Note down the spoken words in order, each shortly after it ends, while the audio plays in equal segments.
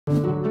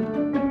Hello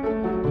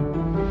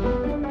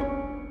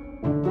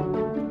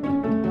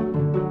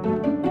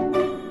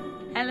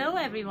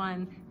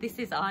everyone, this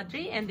is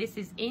Audrey and this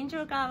is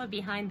Angel Gala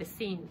behind the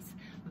scenes.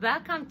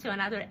 Welcome to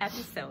another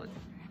episode.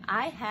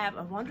 I have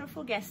a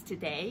wonderful guest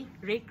today,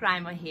 Rick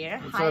Grima here.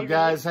 What's up,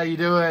 guys? How you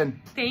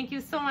doing? Thank you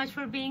so much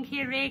for being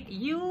here, Rick.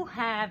 You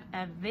have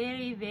a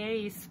very,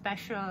 very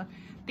special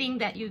thing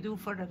that you do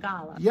for the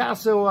gala. Yeah,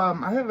 so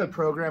I have a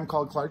program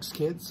called Clark's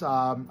Kids.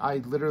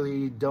 I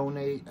literally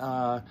donate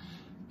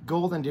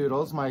golden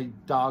doodles. My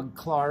dog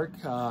Clark,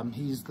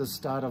 he's the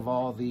stud of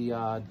all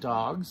the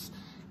dogs,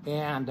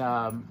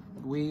 and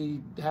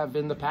we have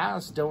in the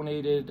past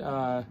donated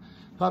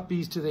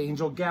puppies to the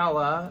Angel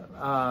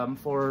Gala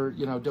for,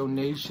 you know,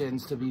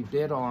 donations to be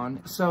bid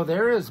on. So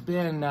there has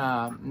been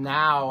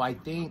now, I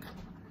think,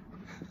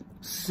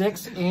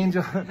 6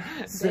 angel.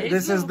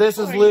 This is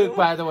Luke,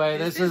 by the way.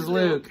 This is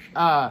Luke.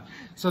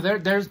 So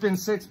there's been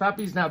 6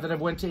 puppies now that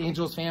have went to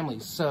Angel's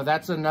families. So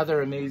that's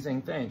another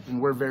amazing thing,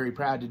 and we're very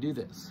proud to do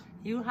this.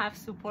 You have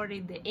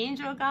supported the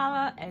Angel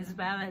Gala as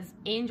well as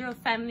angel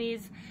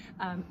families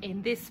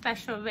in this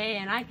special way,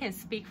 and I can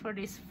speak for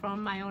this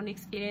from my own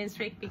experience,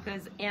 Rick,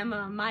 because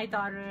Emma, my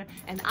daughter,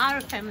 and our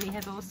family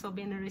has also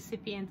been a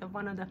recipient of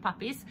one of the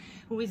puppies,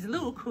 who is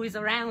Luke, who is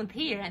around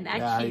here, and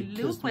actually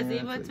Luke was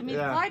able to meet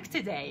Clark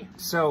today.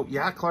 So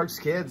yeah, Clark's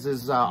Kids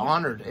is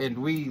honored, and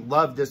we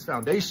love this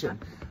foundation.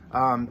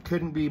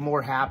 Couldn't be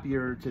more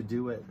happier to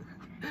do it.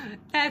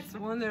 That's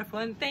wonderful,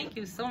 and thank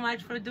you so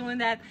much for doing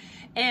that.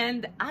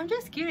 And I'm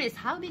just curious,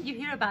 how did you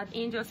hear about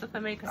Angels of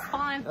America's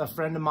Fallen? A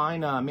friend of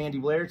mine, Mandy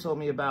Blair, told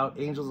me about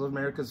Angels of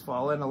America's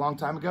Fallen a long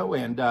time ago,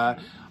 and I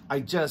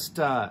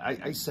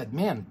said,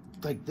 man,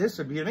 like, this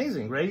would be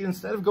amazing, right?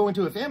 Instead of going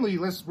to a family,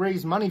 let's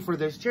raise money for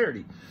this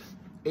charity.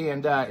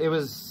 And it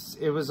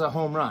was a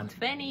home run.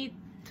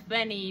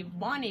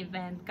 2021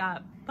 event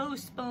got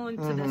postponed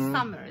to the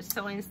summer,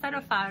 so instead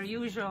of our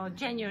usual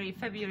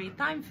January-February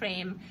time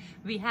frame,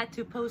 we had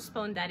to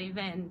postpone that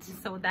event.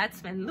 So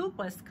that's when Luke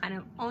was kind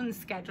of on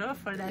schedule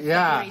for that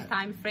February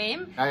time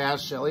frame. I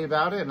asked Shelly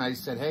about it, and I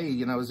said, hey,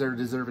 you know, is there a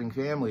deserving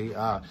family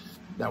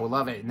that would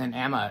love it? And then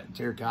Emma,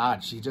 dear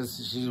God, she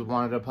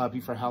wanted a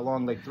puppy for how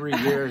long? Like 3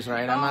 years,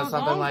 right? Emma,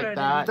 something like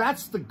that.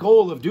 That's the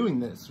goal of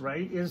doing this,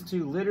 right? Is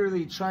to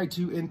literally try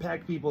to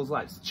impact people's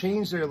lives,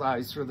 change their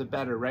lives for the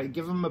better, right?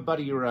 Give them a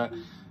buddy or a,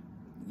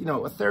 you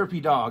know, a therapy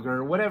dog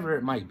or whatever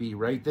it might be,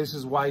 right? This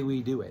is why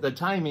we do it. The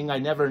timing, I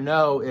never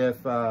know if,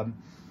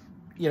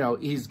 you know,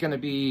 he's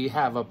going to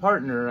have a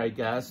partner, I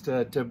guess,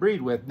 to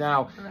breed with.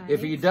 Now,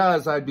 if he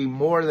does, I'd be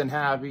more than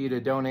happy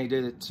to donate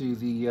it to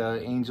the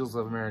Angels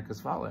of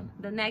America's Fallen.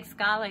 The next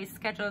gala is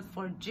scheduled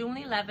for June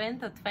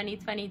 11th of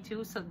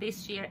 2022. So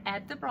this year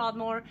at the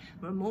Broadmoor,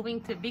 we're moving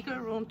to a bigger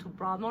room, to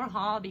Broadmoor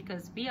Hall,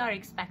 because we are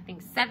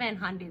expecting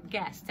 700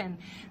 guests. And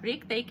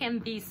Rick, they can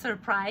be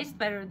surprised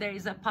whether there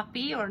is a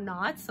puppy or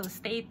not. So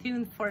stay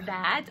tuned for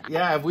that.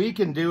 Yeah, if we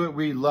can do it,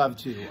 we love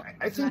to.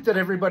 I think that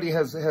everybody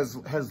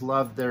has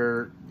loved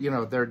their, you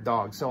know, their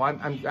dog, so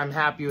I'm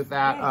happy with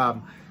that.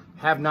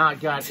 Have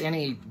not got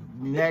any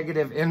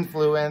negative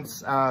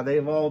influence.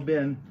 They've all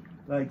been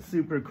like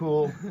super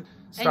cool.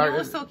 And you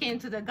also came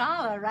to the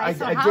gala, right?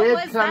 I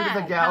did come to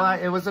the gala.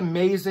 It was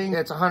amazing.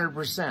 It's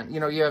 100%. You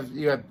know,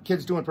 you have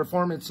kids doing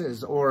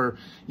performances, or,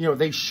 you know,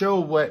 they show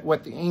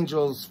what the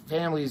Angels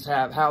families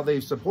have, how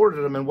they've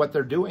supported them and what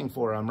they're doing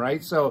for them,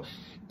 right? So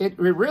it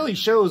really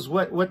shows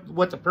what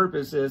the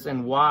purpose is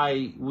and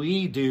why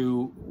we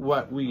do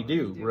what we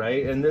do,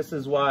 right? And this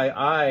is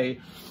why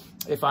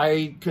if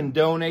I can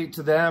donate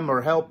to them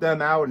or help them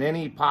out in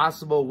any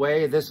possible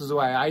way, this is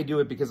why I do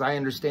it, because I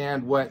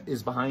understand what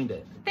is behind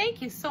it.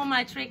 Thank you so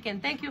much, Rick,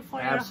 and thank you for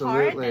your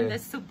heart and the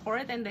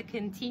support and the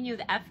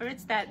continued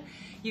efforts that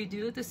you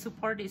do to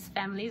support these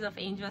families of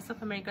Angels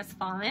of America's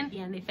Fallen.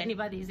 And if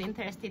anybody is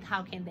interested,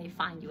 how can they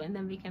find you? And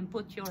then we can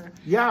put your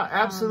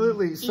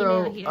absolutely.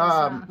 So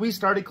here we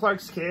started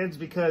Clark's Kids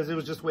because it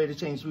was just a way to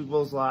change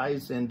people's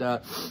lives, and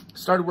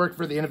started work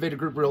for the Innovative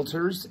Group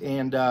Realtors,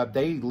 and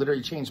they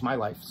literally changed my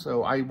life.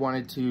 So I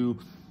wanted to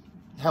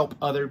help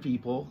other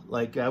people.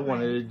 Like, I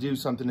wanted to do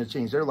something to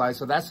change their lives.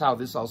 So that's how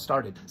this all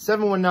started.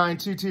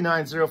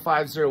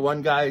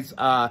 719-229-0501, guys.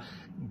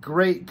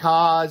 Great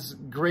cause,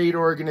 great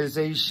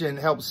organization,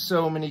 helps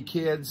so many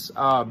kids.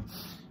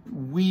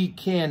 We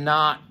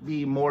cannot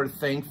be more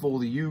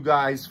thankful to you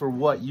guys for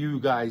what you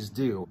guys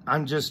do.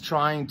 I'm just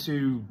trying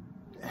to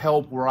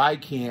help where I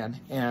can,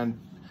 and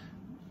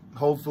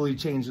hopefully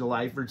change a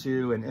life or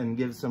two, and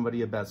give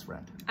somebody a best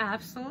friend.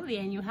 Absolutely,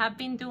 and you have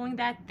been doing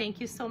that.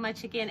 Thank you so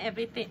much again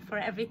for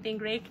everything,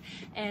 Rick.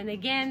 And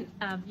again,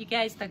 you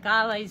guys, the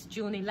gala is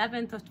June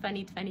 11th of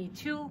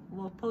 2022.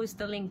 We'll post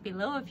the link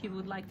below if you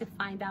would like to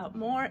find out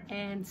more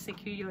and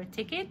secure your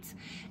tickets.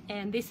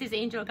 And this is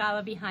Angel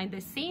Gala behind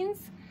the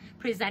scenes,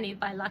 presented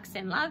by Luxe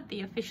Love,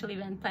 the official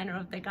event planner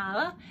of the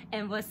gala.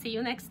 And we'll see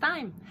you next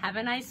time. Have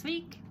a nice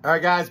week. All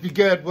right, guys, be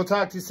good. We'll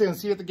talk to you soon.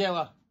 See you at the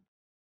gala.